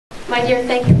My dear,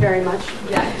 thank you very much.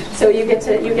 Yeah. So you get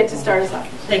to start us off.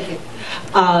 Thank you.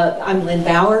 I'm Lynn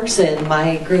Bowers, and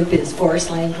my group is Forest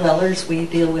Land Dwellers. We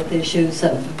deal with issues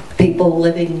of people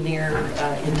living near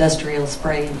industrial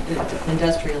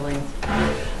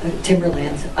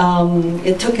timberlands.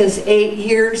 It took us 8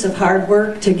 years of hard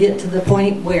work to get to the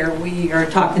point where we are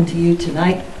talking to you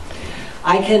tonight.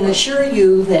 I can assure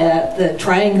you that the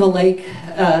Triangle Lake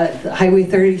Highway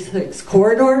 36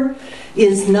 corridor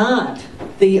is not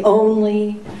the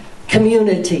only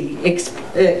community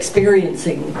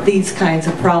experiencing these kinds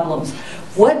of problems.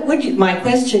 My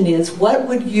question is, what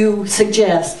would you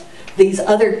suggest these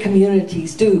other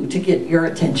communities do to get your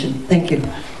attention? Thank you.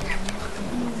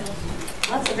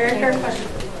 That's a very fair question.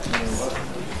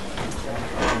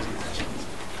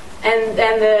 And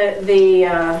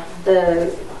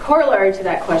the corollary to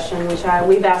that question, which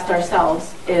we've asked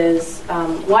ourselves, is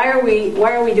why are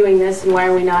we doing this, and why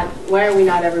are we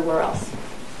not everywhere else?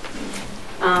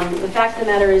 The fact of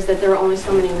the matter is that there are only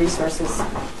so many resources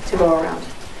to go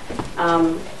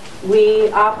around.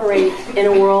 We operate in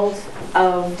a world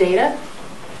of data,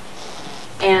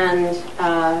 and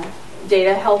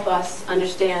data help us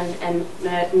understand and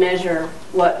measure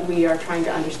what we are trying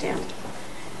to understand.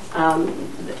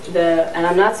 And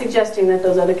I'm not suggesting that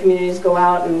those other communities go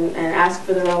out and ask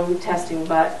for their own testing,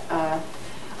 but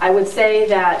I would say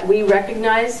that we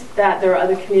recognize that there are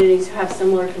other communities who have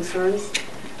similar concerns.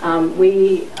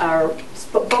 We are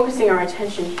focusing our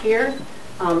attention here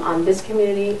on this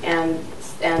community, and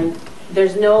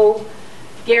there's no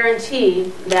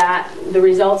guarantee that the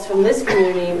results from this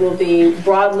community will be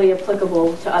broadly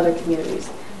applicable to other communities.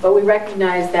 But we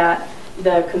recognize that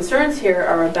the concerns here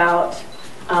are about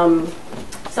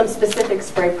some specific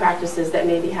spray practices that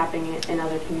may be happening in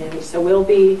other communities. So we'll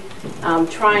be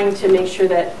trying to make sure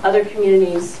that other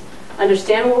communities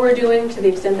understand what we're doing to the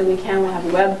extent that we can. We'll have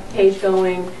a web page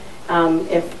going.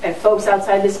 If folks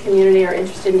outside this community are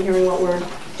interested in hearing what we're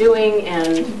doing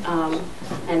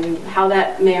and how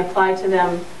that may apply to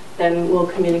them, then we'll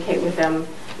communicate with them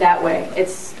that way.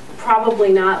 It's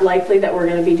probably not likely that we're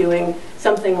going to be doing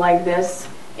something like this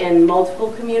in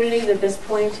multiple communities at this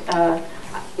point.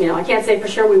 I can't say for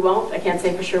sure we won't. I can't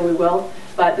say for sure we will.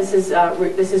 But this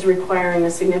is requiring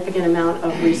a significant amount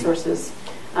of resources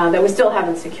that we still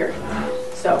haven't secured.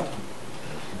 So.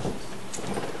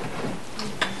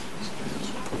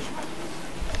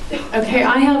 Okay,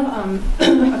 I have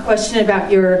a question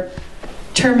about your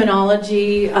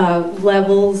terminology,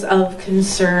 levels of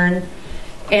concern.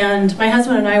 And my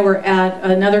husband and I were at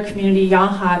another community,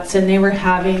 Yachats, and they were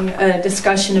having a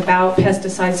discussion about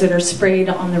pesticides that are sprayed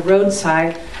on the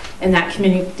roadside, and that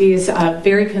community is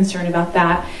very concerned about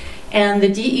that. And the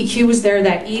DEQ was there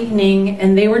that evening,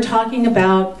 and they were talking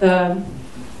about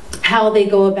how they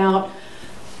go about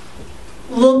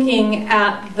looking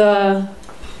at the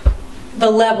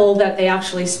level that they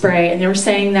actually spray, and they were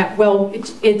saying that, well,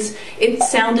 it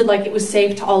sounded like it was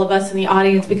safe to all of us in the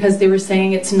audience because they were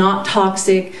saying it's not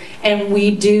toxic, and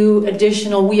we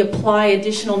apply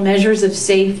additional measures of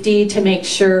safety to make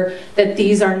sure that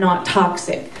these are not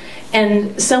toxic.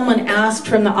 And someone asked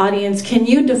from the audience, can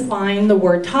you define the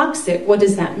word toxic? What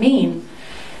does that mean?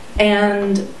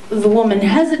 And the woman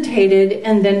hesitated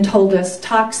and then told us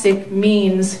toxic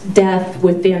means death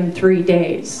within 3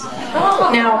 days.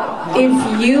 Now,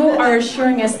 if you are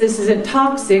assuring us this isn't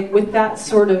toxic with that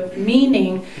sort of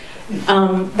meaning,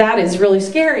 that is really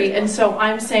scary. And so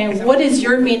I'm saying, what is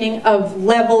your meaning of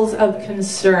levels of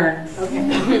concern? Okay.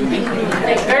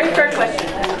 Very fair question.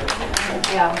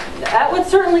 Yeah, that would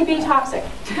certainly be toxic,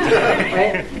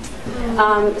 right?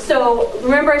 So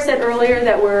remember I said earlier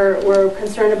that we're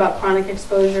concerned about chronic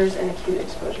exposures and acute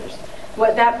exposures.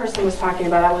 What that person was talking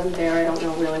about, I wasn't there, I don't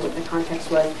know really what the context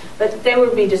was, but they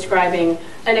would be describing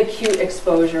an acute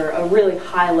exposure, a really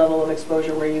high level of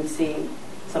exposure where you'd see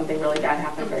something really bad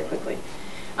happen very quickly.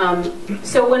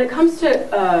 So when it comes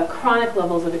to chronic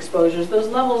levels of exposures, those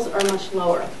levels are much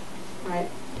lower, right?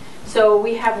 So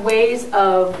we have ways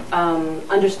of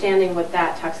understanding what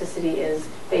that toxicity is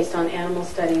based on animal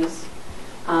studies,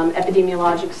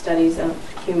 epidemiologic studies of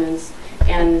humans,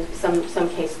 and some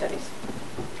case studies.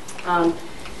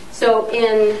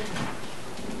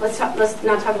 Let's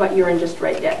not talk about urine just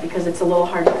right yet, because it's a little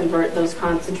hard to convert those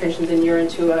concentrations in urine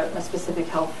to a specific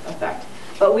health effect.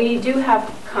 But we do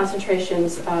have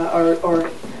concentrations or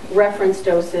reference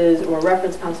doses or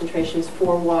reference concentrations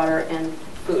for water and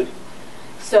food.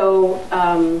 So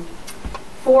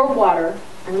for water,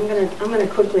 and I'm going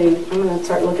to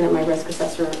start looking at my risk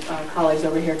assessor colleagues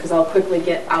over here, because I'll quickly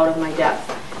get out of my depth.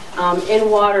 In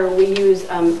water, we use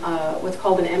what's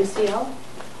called an MCL,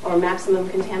 or maximum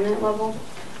contaminant level.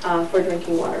 for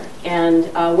drinking water. And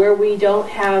where we don't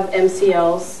have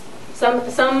MCLs, some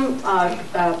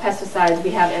pesticides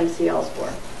we have MCLs for.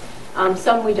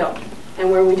 Some we don't. And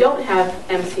where we don't have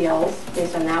MCLs,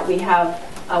 based on that, we have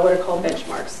what are called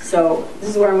benchmarks. So this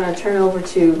is where I'm going to turn over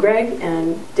to Greg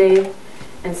and Dave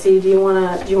and see, do you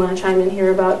want to chime in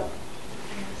here about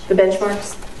the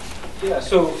benchmarks? Yeah,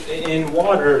 so in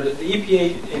water, the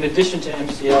EPA, in addition to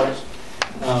MCLs,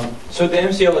 so the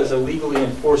MCL is a legally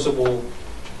enforceable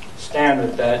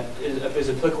standard that is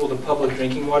applicable to public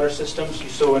drinking water systems.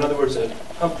 So in other words, a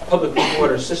public drinking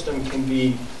water system can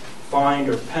be fined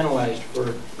or penalized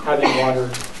for having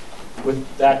water with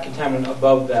that contaminant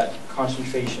above that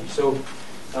concentration. So,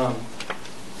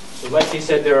 so like they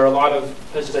said, there are a lot of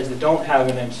pesticides that don't have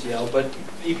an MCL, but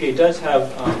the EPA does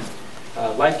have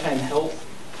lifetime health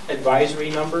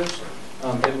advisory numbers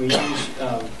that we use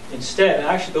instead. And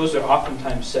actually, those are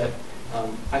oftentimes set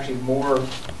actually more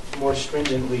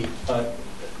stringently,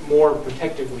 more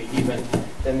protectively even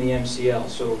than the MCL.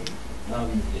 So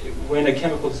when a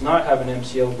chemical does not have an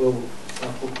MCL, we'll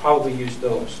probably use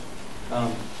those.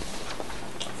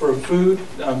 For food,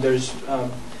 there's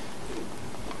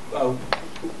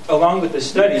along with the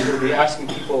studies, we'll be asking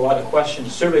people a lot of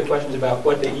questions, survey questions about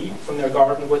what they eat from their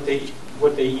garden, what they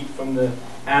eat from the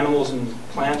animals and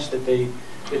plants that they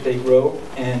grow,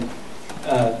 and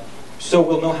so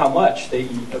we'll know how much they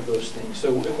eat of those things.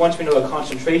 So once we know a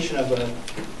concentration of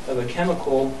a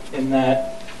chemical in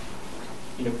that,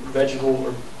 vegetable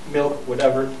or milk,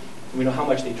 whatever, we know how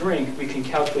much they drink, we can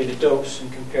calculate a dose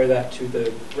and compare that to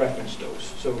the reference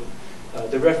dose. So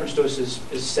the reference dose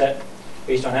is set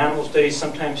based on animal studies,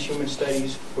 sometimes human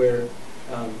studies, where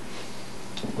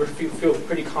we feel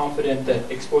pretty confident that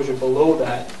exposure below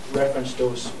that reference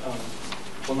dose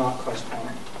will not cause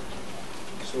harm.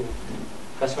 So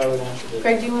that's how I would answer this.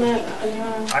 Greg, do you want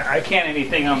to? I can't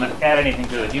add anything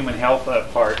to the human health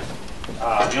part.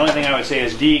 The only thing I would say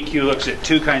is DEQ looks at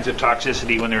two kinds of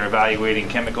toxicity when they're evaluating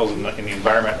chemicals in the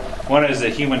environment. One is the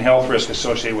human health risk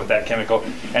associated with that chemical,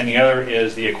 and the other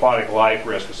is the aquatic life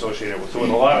risk associated with it. So with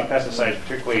a lot of pesticides,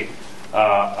 particularly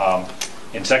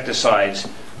insecticides,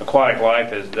 aquatic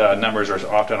life numbers are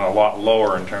often a lot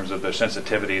lower in terms of their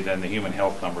sensitivity than the human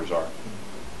health numbers are.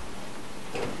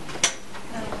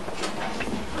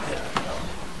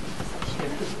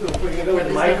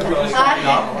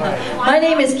 My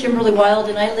name is Kimberly Wild,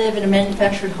 and I live in a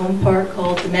manufactured home park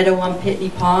called the Meadow on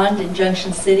Pitney Pond in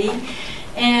Junction City.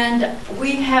 And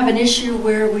we have an issue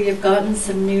where we have gotten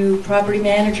some new property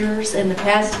managers. In the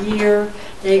past year,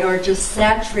 they are just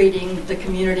saturating the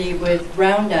community with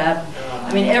Roundup.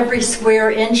 I mean, every square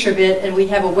inch of it, and we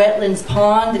have a wetlands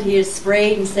pond that he has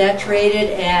sprayed and saturated,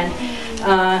 and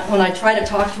when I try to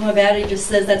talk to him about it, he just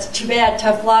says, that's too bad,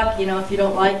 tough luck, if you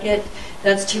don't like it.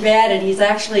 That's too bad, and he's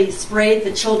actually sprayed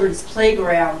the children's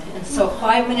playground. And so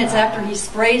 5 minutes after he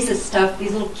sprays this stuff,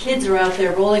 these little kids are out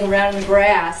there rolling around in the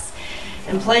grass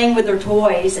and playing with their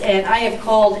toys. And I have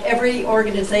called every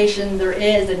organization there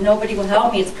is, and nobody will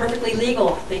help me. It's perfectly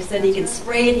legal. They said he can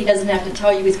spray it. He doesn't have to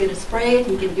tell you he's going to spray it.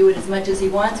 He can do it as much as he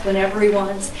wants, whenever he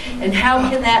wants. And how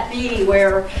can that be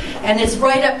and it's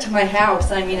right up to my house.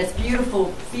 I mean, it's a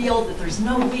beautiful field that there's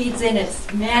no weeds in. It's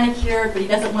manicured, but he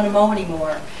doesn't want to mow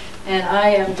anymore. And I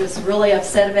am just really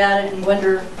upset about it and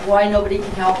wonder why nobody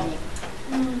can help me.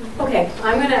 Okay,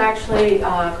 I'm going to actually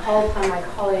call upon my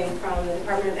colleague from the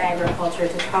Department of Agriculture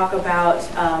to talk about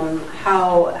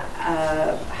how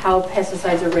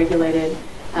pesticides are regulated,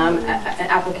 an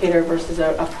applicator versus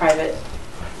a private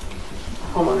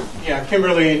homeowner. Yeah,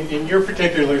 Kimberly, in your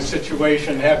particular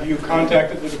situation, have you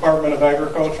contacted the Department of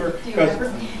Agriculture? Do you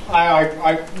remember?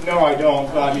 No, I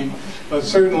don't. But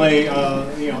certainly,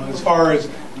 as far as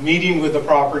meeting with the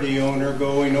property owner,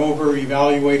 going over,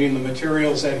 evaluating the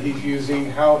materials that he's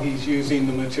using, how he's using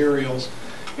the materials,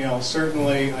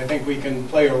 certainly I think we can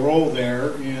play a role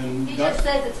there. He just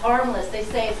says it's harmless. They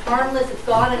say it's harmless. It's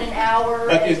gone in an hour.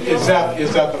 But is that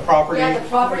the property? Yeah,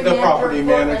 the property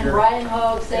manager. Brian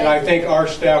Hogue says. And I think our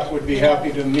staff would be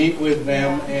happy to meet with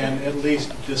them and at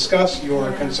least discuss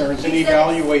your concerns and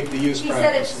evaluate the use practices. He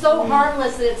said it's so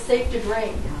harmless that it's safe to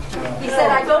drink. He said,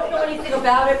 I don't know anything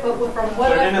about it, but from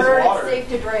what I've heard, it's safe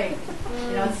to drink.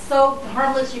 It's so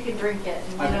harmless you can drink it.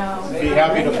 I'd be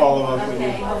happy to follow up with you.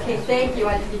 Okay, thank you.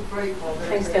 I'd be grateful.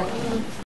 Thanks, Stephanie.